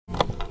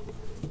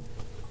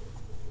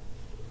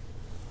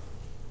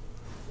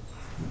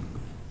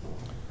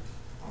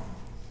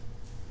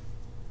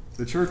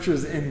The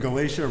churches in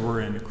Galatia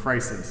were in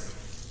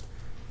crisis.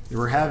 They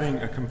were having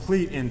a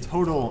complete and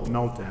total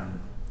meltdown.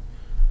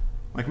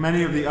 Like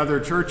many of the other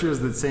churches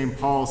that St.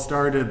 Paul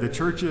started, the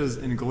churches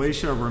in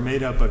Galatia were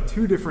made up of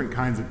two different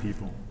kinds of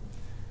people.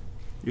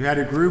 You had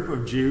a group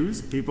of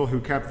Jews, people who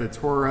kept the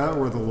Torah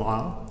or the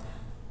law,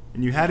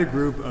 and you had a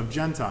group of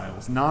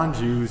Gentiles,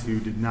 non-Jews who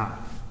did not.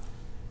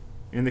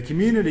 And the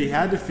community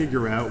had to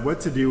figure out what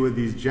to do with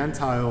these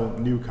Gentile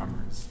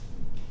newcomers.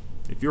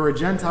 If you're a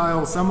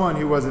Gentile, someone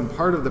who wasn't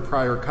part of the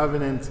prior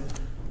covenant,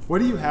 what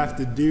do you have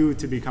to do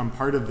to become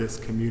part of this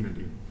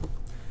community?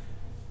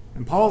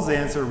 And Paul's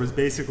answer was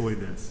basically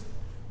this.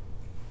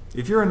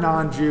 If you're a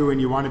non-Jew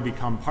and you want to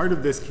become part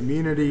of this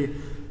community,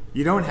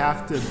 you don't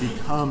have to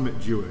become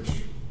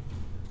Jewish.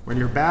 When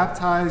you're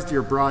baptized,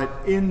 you're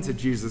brought into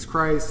Jesus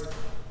Christ,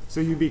 so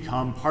you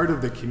become part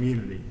of the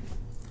community.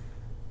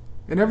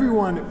 And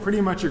everyone pretty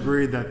much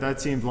agreed that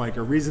that seemed like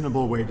a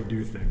reasonable way to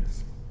do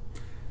things.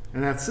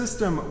 And that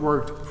system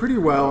worked pretty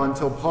well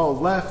until Paul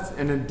left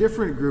and a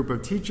different group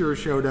of teachers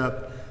showed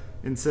up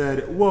and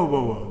said,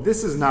 whoa,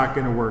 this is not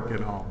going to work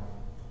at all.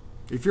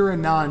 If you're a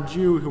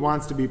non-Jew who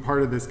wants to be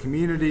part of this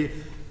community,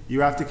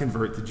 you have to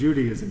convert to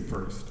Judaism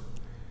first.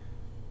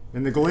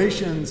 And the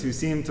Galatians, who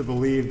seemed to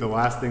believe the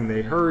last thing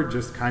they heard,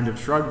 just kind of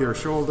shrugged their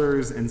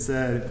shoulders and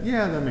said,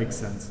 yeah, that makes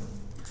sense.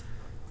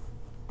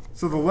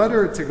 So the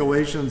letter to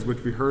Galatians,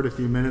 which we heard a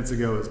few minutes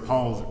ago, is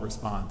Paul's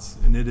response,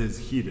 and it is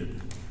heated.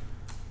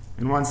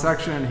 In one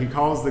section, he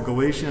calls the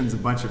Galatians a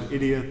bunch of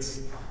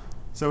idiots,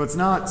 so it's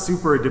not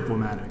super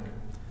diplomatic.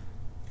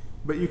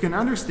 But you can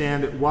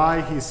understand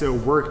why he's so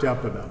worked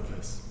up about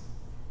this.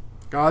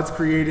 God's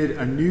created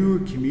a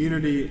new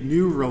community,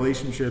 new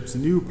relationships,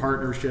 new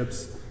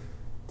partnerships.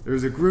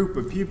 There's a group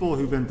of people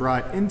who've been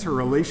brought into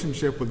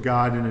relationship with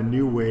God in a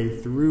new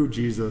way through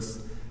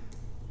Jesus.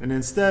 And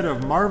instead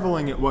of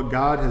marveling at what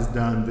God has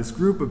done, this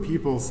group of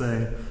people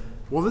say,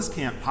 well, this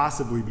can't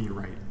possibly be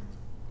right.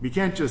 We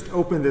can't just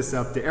open this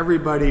up to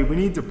everybody. We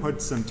need to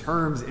put some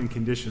terms and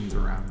conditions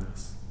around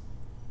this.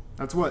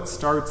 That's what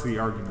starts the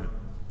argument.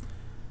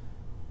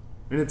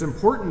 And it's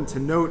important to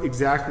note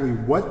exactly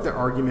what the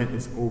argument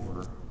is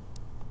over.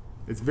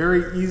 It's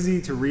very easy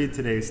to read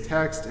today's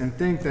text and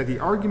think that the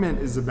argument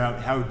is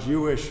about how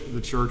Jewish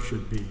the church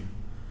should be.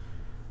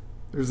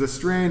 There's a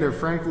strain of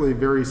frankly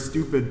very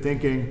stupid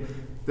thinking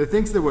that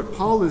thinks that what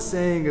Paul is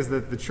saying is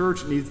that the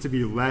church needs to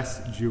be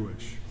less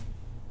Jewish.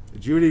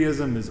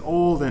 Judaism is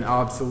old and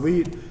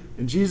obsolete,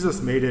 and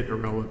Jesus made it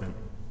irrelevant.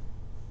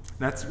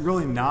 That's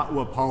really not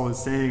what Paul is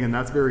saying, and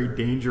that's very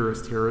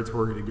dangerous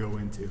territory to go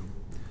into.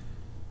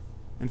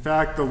 In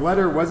fact, the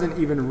letter wasn't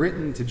even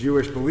written to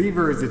Jewish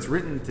believers, it's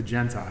written to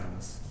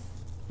Gentiles.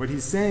 What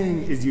he's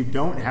saying is you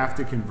don't have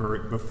to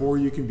convert before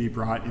you can be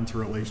brought into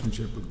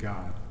relationship with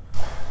God.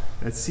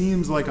 That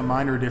seems like a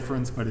minor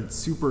difference, but it's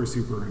super,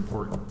 super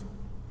important.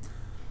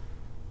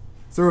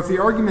 So if the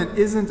argument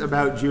isn't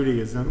about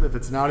Judaism, if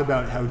it's not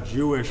about how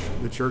Jewish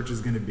the church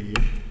is going to be,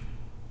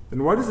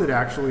 then what is it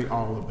actually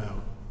all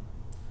about?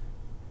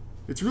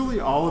 It's really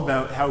all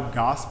about how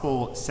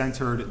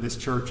gospel-centered this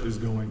church is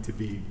going to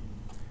be.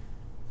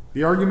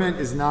 The argument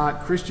is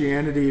not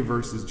Christianity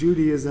versus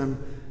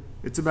Judaism.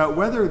 It's about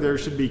whether there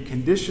should be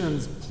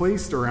conditions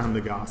placed around the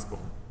gospel.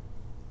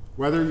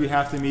 Whether you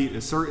have to meet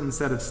a certain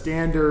set of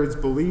standards,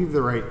 believe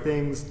the right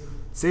things,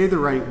 say the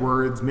right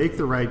words, make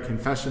the right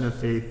confession of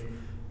faith,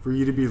 for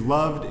you to be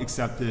loved,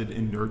 accepted,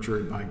 and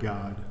nurtured by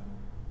God.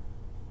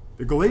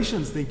 The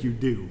Galatians think you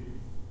do.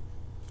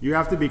 You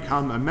have to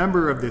become a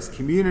member of this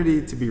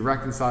community to be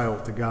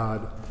reconciled to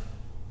God.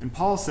 And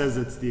Paul says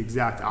it's the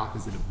exact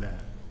opposite of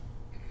that.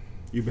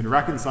 You've been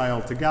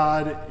reconciled to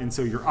God, and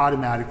so you're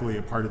automatically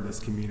a part of this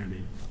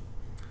community.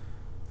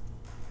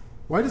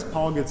 Why does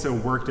Paul get so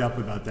worked up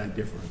about that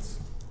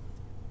difference?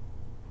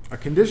 A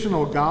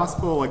conditional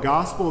gospel, a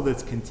gospel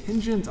that's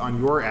contingent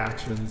on your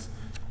actions,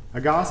 a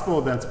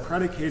gospel that's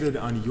predicated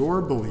on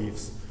your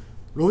beliefs,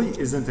 really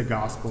isn't a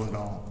gospel at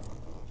all.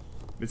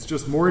 It's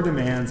just more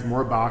demands,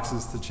 more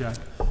boxes to check,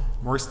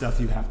 more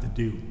stuff you have to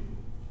do.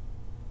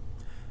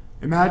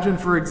 Imagine,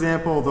 for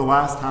example, the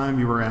last time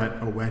you were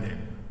at a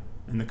wedding,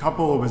 and the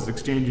couple was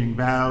exchanging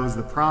vows,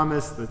 the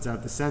promise that's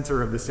at the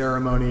center of the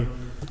ceremony,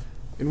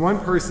 and one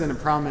person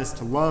promised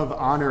to love,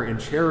 honor, and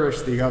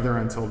cherish the other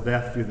until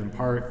death do them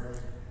part,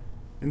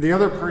 and the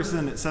other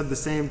person said the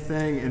same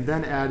thing and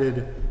then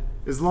added,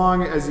 as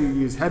long as you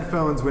use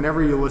headphones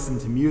whenever you listen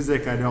to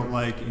music I don't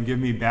like and give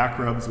me back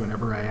rubs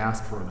whenever I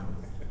ask for them.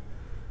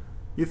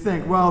 You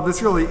think, well,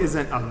 this really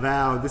isn't a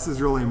vow, this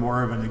is really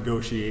more of a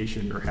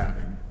negotiation you're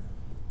having.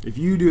 If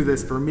you do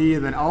this for me,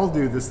 then I'll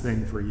do this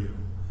thing for you.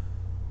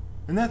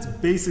 And that's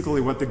basically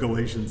what the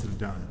Galatians have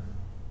done.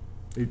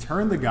 They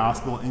turned the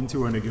gospel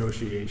into a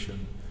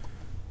negotiation.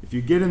 If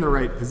you get in the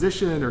right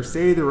position or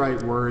say the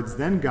right words,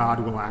 then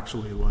God will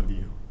actually love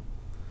you.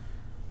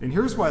 And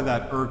here's why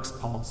that irks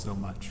Paul so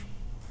much.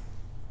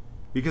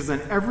 Because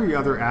in every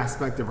other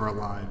aspect of our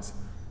lives,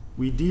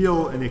 we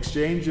deal in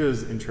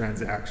exchanges and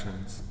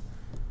transactions.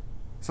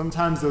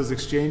 Sometimes those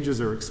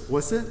exchanges are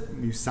explicit.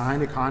 You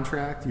sign a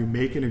contract, you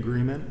make an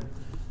agreement.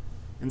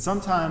 And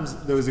sometimes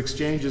those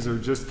exchanges are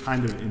just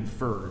kind of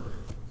inferred.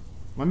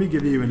 Let me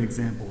give you an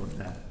example of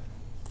that.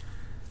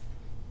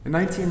 In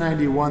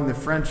 1991, the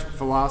French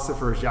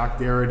philosopher Jacques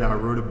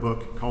Derrida wrote a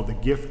book called The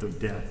Gift of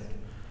Death.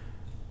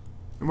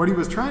 And what he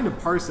was trying to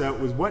parse out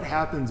was what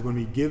happens when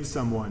we give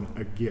someone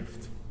a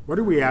gift. What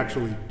are we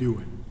actually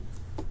doing?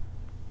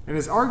 And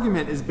his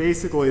argument is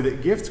basically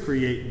that gifts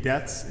create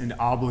debts and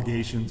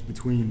obligations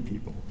between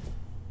people.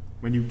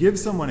 When you give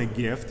someone a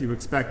gift, you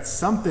expect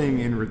something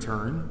in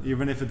return,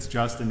 even if it's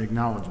just an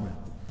acknowledgement.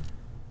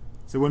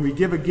 So when we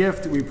give a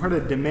gift, we put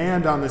a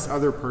demand on this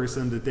other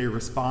person that they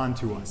respond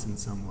to us in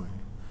some way.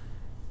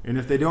 And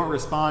if they don't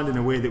respond in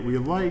a way that we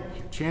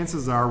like,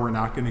 chances are we're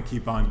not going to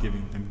keep on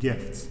giving them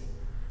gifts.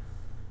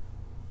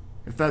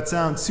 If that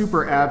sounds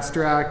super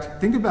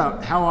abstract, think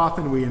about how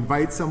often we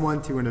invite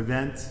someone to an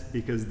event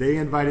because they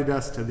invited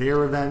us to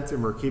their event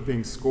and we're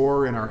keeping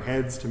score in our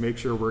heads to make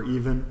sure we're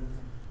even.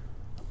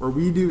 Or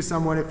we do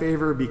someone a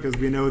favor because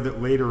we know that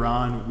later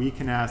on we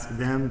can ask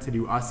them to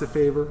do us a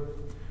favor.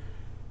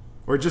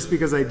 Or just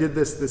because I did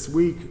this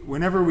week,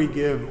 whenever we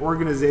give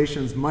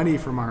organizations money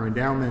from our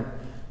endowment,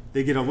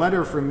 they get a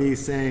letter from me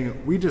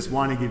saying, we just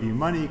want to give you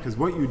money because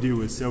what you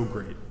do is so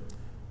great.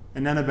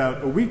 And then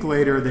about a week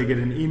later, they get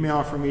an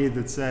email from me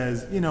that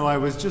says, I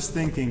was just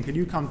thinking, could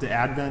you come to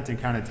Advent and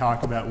kind of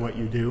talk about what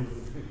you do?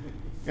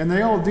 And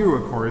they all do,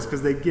 of course,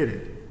 because they get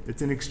it.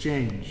 It's an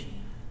exchange.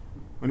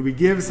 When we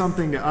give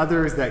something to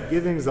others, that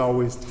giving is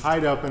always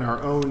tied up in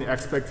our own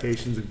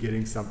expectations of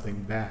getting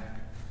something back.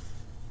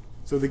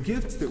 So the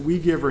gifts that we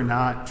give are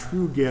not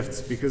true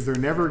gifts because they're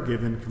never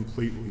given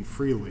completely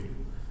freely.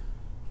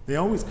 They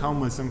always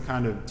come with some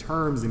kind of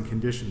terms and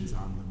conditions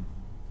on them.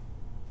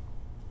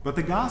 But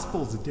the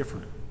gospel is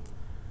different.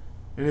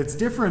 And it's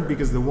different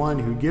because the one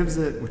who gives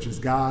it, which is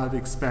God,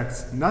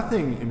 expects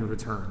nothing in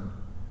return.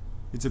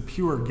 It's a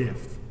pure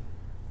gift.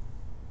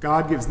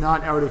 God gives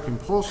not out of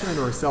compulsion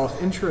or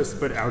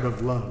self-interest, but out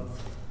of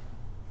love.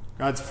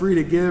 God's free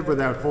to give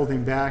without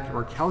holding back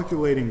or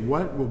calculating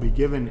what will be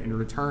given in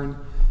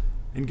return.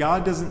 And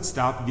God doesn't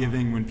stop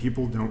giving when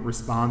people don't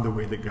respond the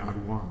way that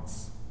God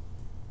wants.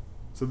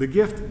 So the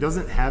gift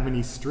doesn't have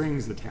any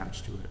strings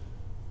attached to it.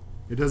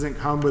 It doesn't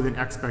come with an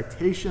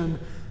expectation.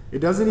 It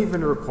doesn't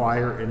even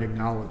require an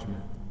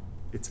acknowledgement.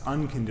 It's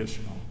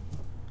unconditional.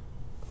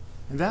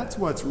 And that's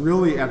what's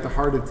really at the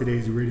heart of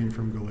today's reading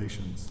from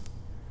Galatians.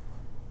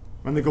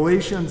 When the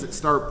Galatians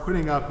start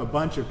putting up a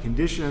bunch of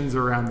conditions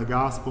around the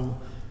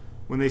gospel,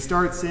 when they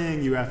start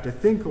saying you have to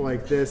think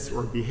like this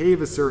or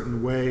behave a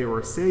certain way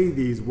or say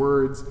these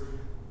words,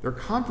 they're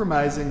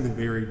compromising the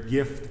very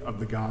gift of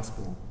the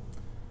gospel.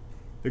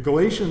 The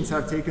Galatians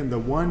have taken the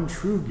one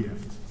true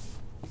gift,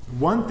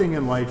 one thing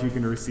in life you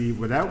can receive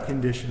without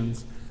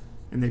conditions,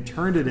 and they've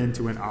turned it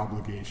into an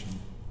obligation.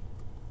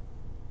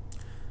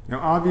 Now,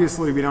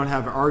 obviously, we don't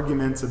have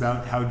arguments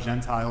about how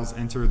Gentiles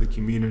enter the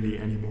community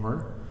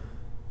anymore,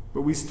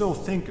 but we still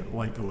think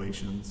like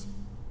Galatians.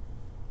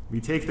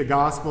 We take the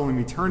gospel and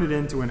we turn it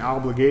into an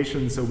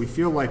obligation so we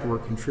feel like we're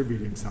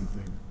contributing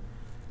something.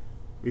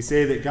 We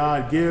say that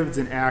God gives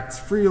and acts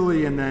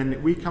freely, and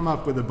then we come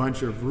up with a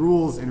bunch of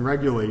rules and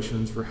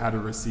regulations for how to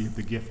receive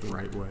the gift the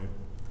right way.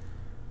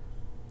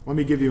 Let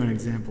me give you an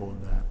example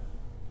of that.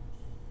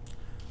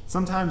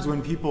 Sometimes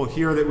when people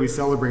hear that we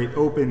celebrate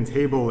open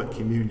table at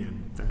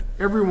communion, that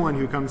everyone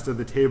who comes to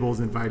the table is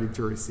invited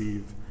to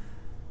receive,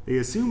 they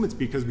assume it's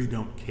because we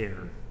don't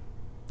care,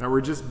 that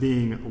we're just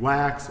being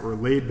lax or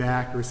laid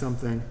back or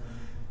something,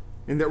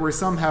 and that we're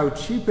somehow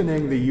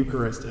cheapening the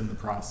Eucharist in the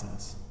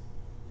process.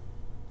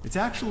 It's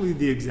actually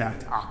the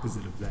exact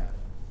opposite of that.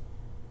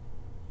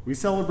 We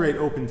celebrate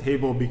open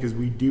table because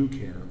we do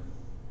care.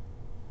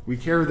 We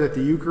care that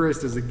the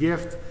Eucharist is a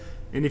gift,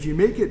 and if you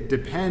make it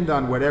depend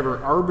on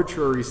whatever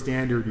arbitrary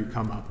standard you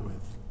come up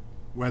with,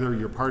 whether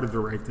you're part of the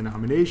right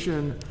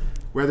denomination,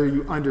 whether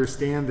you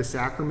understand the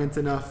sacrament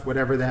enough,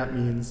 whatever that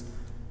means,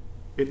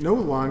 it no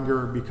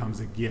longer becomes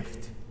a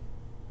gift.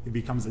 It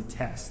becomes a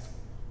test.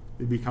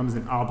 It becomes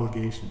an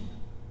obligation.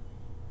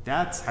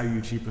 That's how you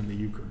cheapen the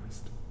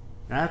Eucharist.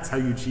 That's how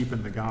you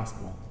cheapen the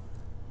gospel.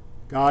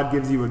 God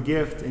gives you a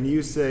gift, and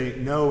you say,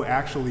 no,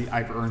 actually,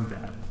 I've earned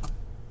that.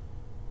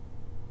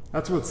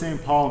 That's what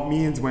St. Paul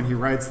means when he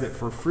writes that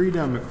for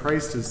freedom,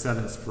 Christ has set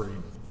us free,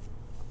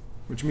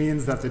 which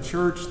means that the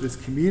church, this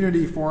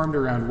community formed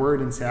around word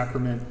and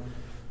sacrament,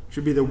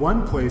 should be the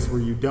one place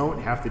where you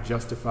don't have to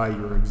justify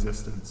your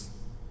existence.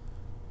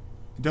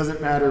 It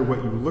doesn't matter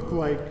what you look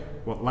like,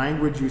 what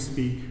language you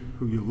speak,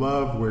 who you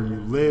love, where you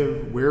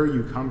live, where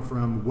you come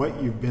from,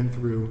 what you've been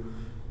through,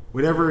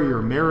 whatever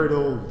your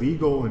marital,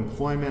 legal,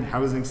 employment,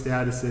 housing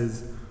status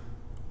is,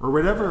 or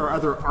whatever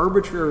other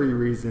arbitrary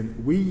reason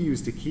we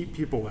use to keep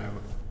people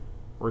out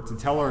or to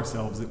tell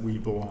ourselves that we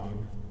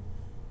belong.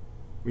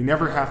 We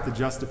never have to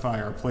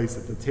justify our place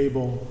at the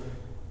table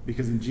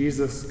because in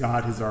Jesus,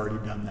 God has already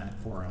done that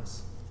for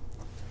us.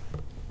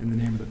 In the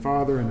name of the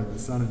Father, and of the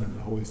Son, and of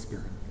the Holy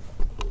Spirit.